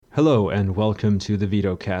Hello and welcome to the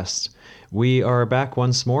Veto cast. We are back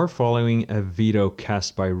once more following a veto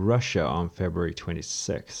cast by Russia on February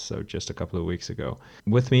 26th, so just a couple of weeks ago.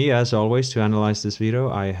 With me, as always, to analyze this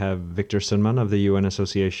veto, I have Viktor Sundman of the UN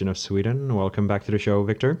Association of Sweden. Welcome back to the show,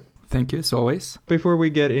 Viktor. Thank you, as always. Before we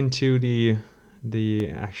get into the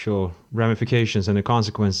actual ramifications and the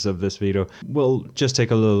consequences of this veto, we'll just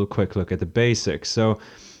take a little quick look at the basics. So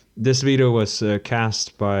this veto was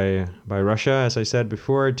cast by Russia, as I said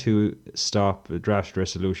before, to stop draft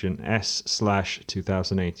resolution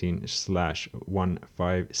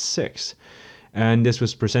S/2018/156. And this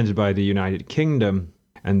was presented by the United Kingdom.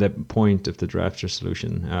 And the point of the draft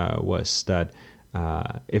resolution was that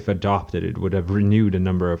if adopted, it would have renewed a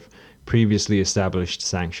number of previously established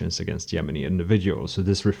sanctions against Yemeni individuals. So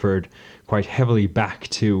this referred quite heavily back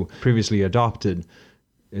to previously adopted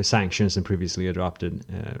sanctions and previously adopted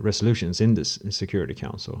resolutions in this Security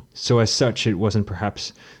Council. So as such, it wasn't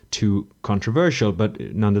perhaps too controversial, but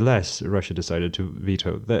nonetheless, Russia decided to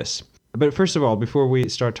veto this. But first of all, before we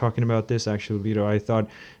start talking about this actual veto, I thought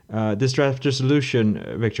this draft resolution,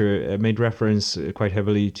 Viktor, made reference quite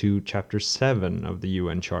heavily to Chapter 7 of the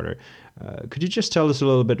UN Charter. Could you just tell us a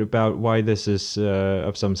little bit about why this is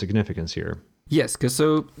of some significance here? Yes, because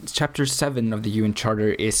Chapter 7 of the UN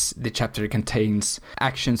Charter is the chapter that contains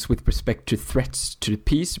actions with respect to threats to the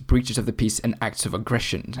peace, breaches of the peace, and acts of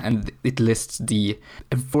aggression. And it lists the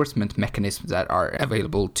enforcement mechanisms that are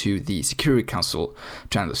available to the Security Council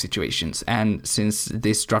to handle situations. And since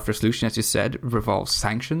this draft resolution, as you said, revolves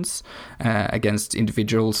sanctions against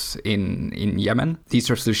individuals in Yemen, these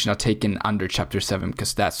resolutions are taken under Chapter 7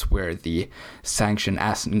 because that's where the sanction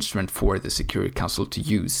as an instrument for the Security Council to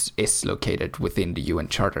use is located within the UN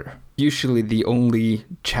Charter. Usually the only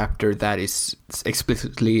chapter that is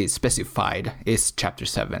explicitly specified is Chapter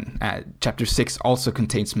 7. Chapter 6 also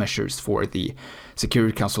contains measures for the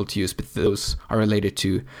Security Council to use, but those are related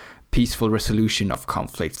to peaceful resolution of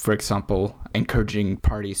conflict. For example, encouraging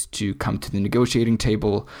parties to come to the negotiating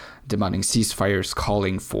table, demanding ceasefires,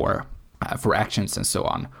 calling for actions and so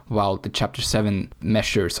on. While the Chapter 7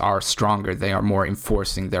 measures are stronger, they are more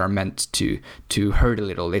enforcing, they are meant to hurt a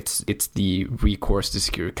little. It's the recourse the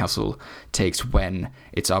Security Council takes when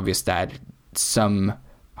it's obvious that some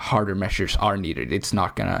harder measures are needed. It's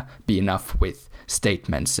not going to be enough with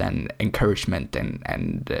statements and encouragement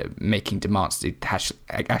and making demands. It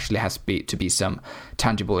actually has to be some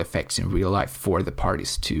tangible effects in real life for the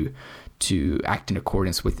parties to act in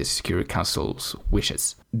accordance with the Security Council's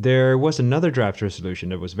wishes. There was another draft resolution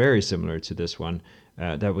that was very similar to this one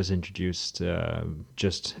that was introduced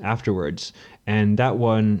just afterwards, and that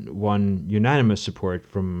one won unanimous support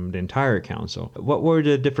from the entire council. What were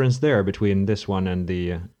the difference there between this one and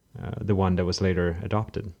the one that was later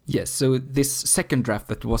adopted? Yes, so this second draft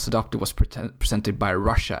that was adopted was presented by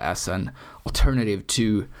Russia as an alternative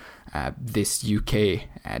to this UK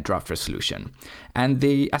draft resolution. And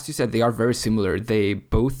they, as you said, they are very similar. They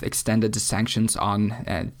both extended the sanctions on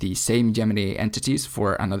the same Yemeni entities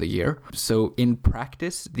for another year. So in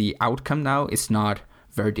practice, the outcome now is not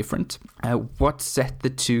very different. What set the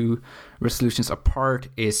two resolutions apart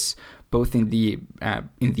is both in the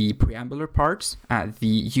preambular parts.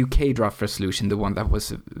 The UK draft resolution, the one that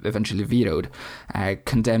was eventually vetoed,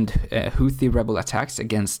 condemned Houthi rebel attacks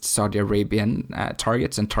against Saudi Arabian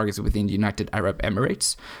targets and targets within the United Arab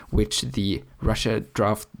Emirates, which the Russia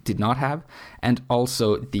draft did not have. And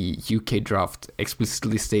also the UK draft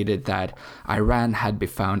explicitly stated that Iran had been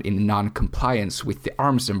found in non-compliance with the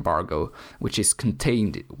arms embargo, which is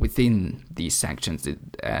contained within these sanctions,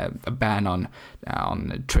 a ban on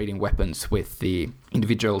trading weapons with the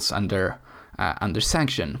individuals under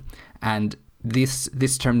sanction. And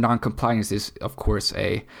this term non-compliance is, of course,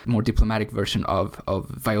 a more diplomatic version of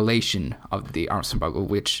violation of the arms embargo,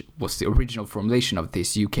 which was the original formulation of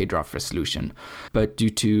this UK draft resolution. But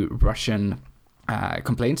due to Russian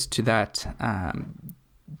complaints to that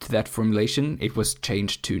formulation, it was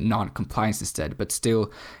changed to non-compliance instead. But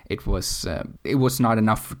still, it was not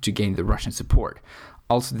enough to gain the Russian support.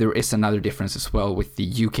 Also, there is another difference as well with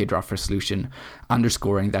the UK draft resolution,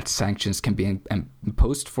 underscoring that sanctions can be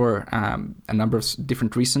imposed for a number of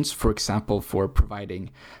different reasons. For example, for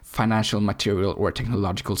providing financial, material, or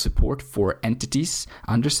technological support for entities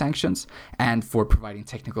under sanctions, and for providing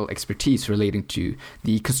technical expertise relating to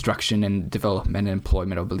the construction and development and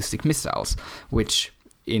employment of ballistic missiles, which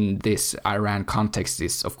in this Iran context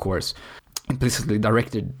is, of course, implicitly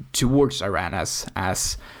directed towards Iran as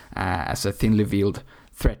a thinly veiled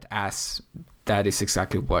threat, as that is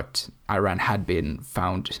exactly what Iran had been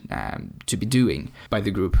found to be doing by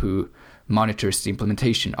the group who monitors the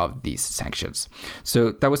implementation of these sanctions.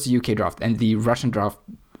 So that was the UK draft, and the Russian draft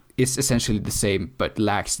is essentially the same but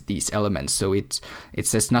lacks these elements. So it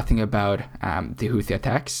says nothing about the Houthi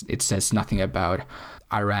attacks. It says nothing about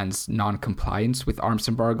Iran's non-compliance with arms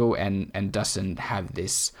embargo, and doesn't have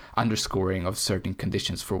this underscoring of certain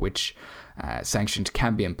conditions for which sanctions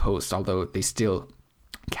can be imposed, although they still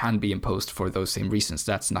can be imposed for those same reasons.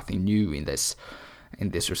 That's nothing new in this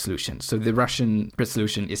resolution. So the Russian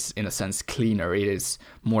resolution is, in a sense, cleaner. It is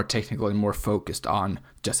more technical and more focused on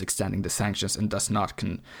just extending the sanctions, and does not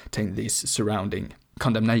contain these surrounding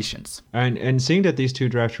condemnations. And seeing that these two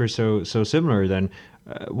drafts were so similar, then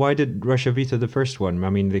why did Russia veto the first one? I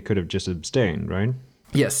mean, they could have just abstained, right?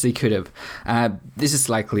 Yes, they could have. This is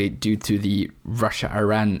likely due to the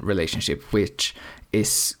Russia-Iran relationship, which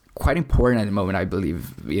is quite important at the moment, I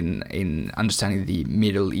believe, in understanding the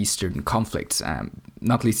Middle Eastern conflicts,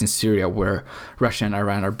 not least in Syria, where Russia and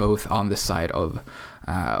Iran are both on the side of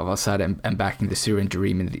Assad and backing the Syrian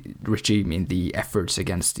regime in the efforts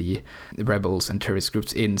against the rebels and terrorist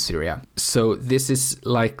groups in Syria. So this is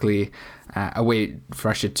likely a way for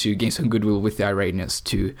Russia to gain some goodwill with the Iranians,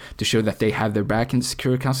 to show that they have their back in the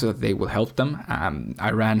Security Council, that they will help them.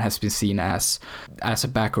 Iran has been seen as a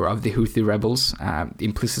backer of the Houthi rebels,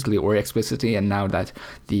 implicitly or explicitly, and now that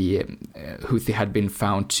the Houthi had been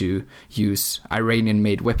found to use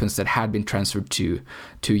Iranian-made weapons that had been transferred to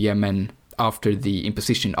Yemen after the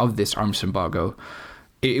imposition of this arms embargo,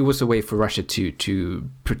 it was a way for Russia to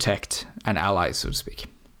protect an ally, so to speak.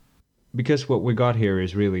 Because what we got here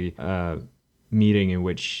is really a meeting in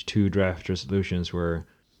which two draft resolutions were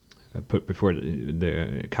put before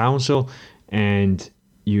the council, and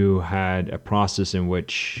you had a process in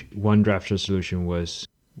which one draft resolution was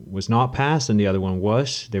not passed and the other one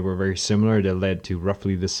was. They were very similar. They led to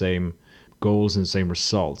roughly the same goals and same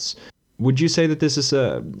results. Would you say that this is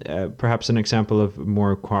perhaps an example of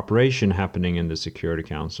more cooperation happening in the Security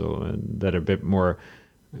Council, and that a bit more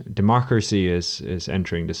democracy is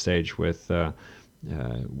entering the stage with the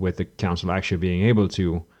council actually being able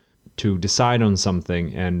to decide on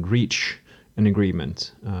something and reach an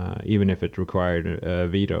agreement, even if it required a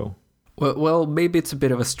veto? Well, maybe it's a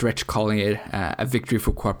bit of a stretch calling it a victory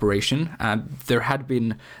for cooperation. There had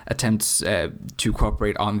been attempts to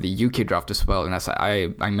cooperate on the UK draft as well, and as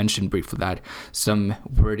I mentioned briefly, that some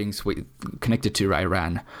wordings connected to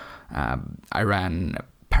Iran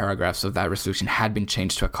paragraphs of that resolution had been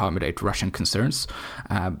changed to accommodate Russian concerns,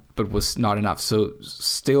 but was not enough. So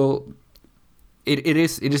still, it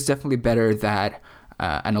is definitely better that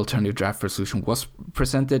an alternative draft resolution was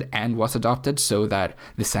presented and was adopted, so that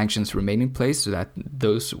the sanctions remain in place, so that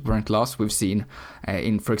those weren't lost. We've seen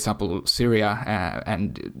in, for example, Syria,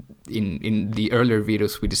 and in the earlier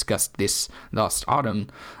vetoes we discussed this last autumn,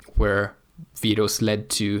 where vetoes led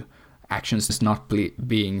to actions not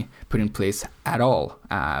being put in place at all.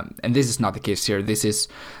 And this is not the case here. This is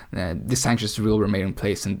the sanctions will remain in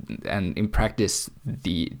place, and in practice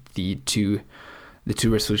the two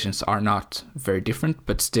resolutions are not very different,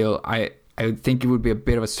 but still I think it would be a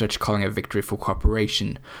bit of a stretch calling a victory for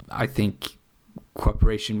cooperation. I think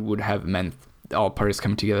cooperation would have meant all parties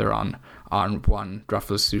coming together on one draft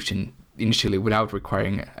resolution initially without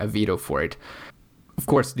requiring a veto for it. Of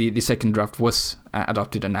course, the second draft was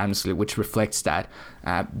adopted unanimously, which reflects that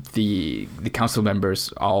the council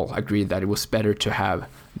members all agreed that it was better to have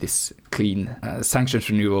this clean sanctions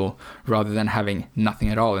renewal rather than having nothing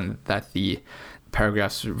at all, and that the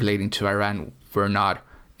paragraphs relating to Iran were not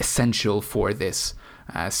essential for this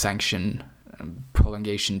sanction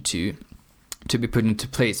prolongation to be put into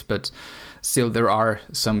place. But still, there are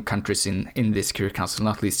some countries in the Security Council,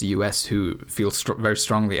 not least the US, who feel very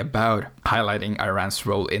strongly about highlighting Iran's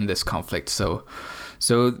role in this conflict. So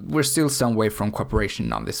we're still some way from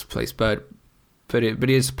cooperation on this place, but it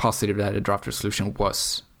is positive that a draft resolution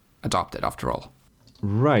was adopted after all.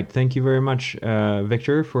 Right. Thank you very much,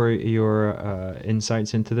 Viktor, for your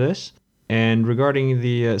insights into this. And regarding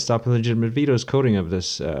the Stop Illegitimate Vetoes coding of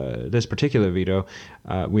this particular veto,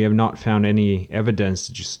 we have not found any evidence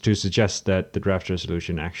to suggest that the draft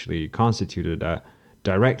resolution actually constituted a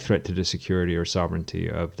direct threat to the security or sovereignty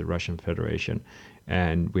of the Russian Federation.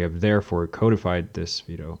 And we have therefore codified this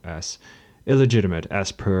veto as illegitimate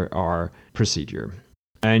as per our procedure.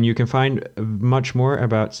 And you can find much more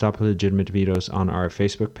about Stop Illegitimate Vetoes on our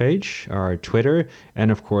Facebook page, our Twitter,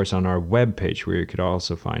 and of course on our web page, where you could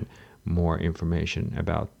also find more information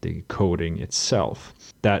about the coding itself.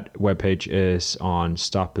 That webpage is on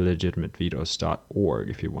stopillegitimatevetos.org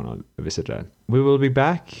if you want to visit that. We will be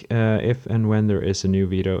back if and when there is a new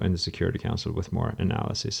veto in the Security Council with more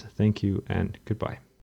analysis. Thank you and goodbye.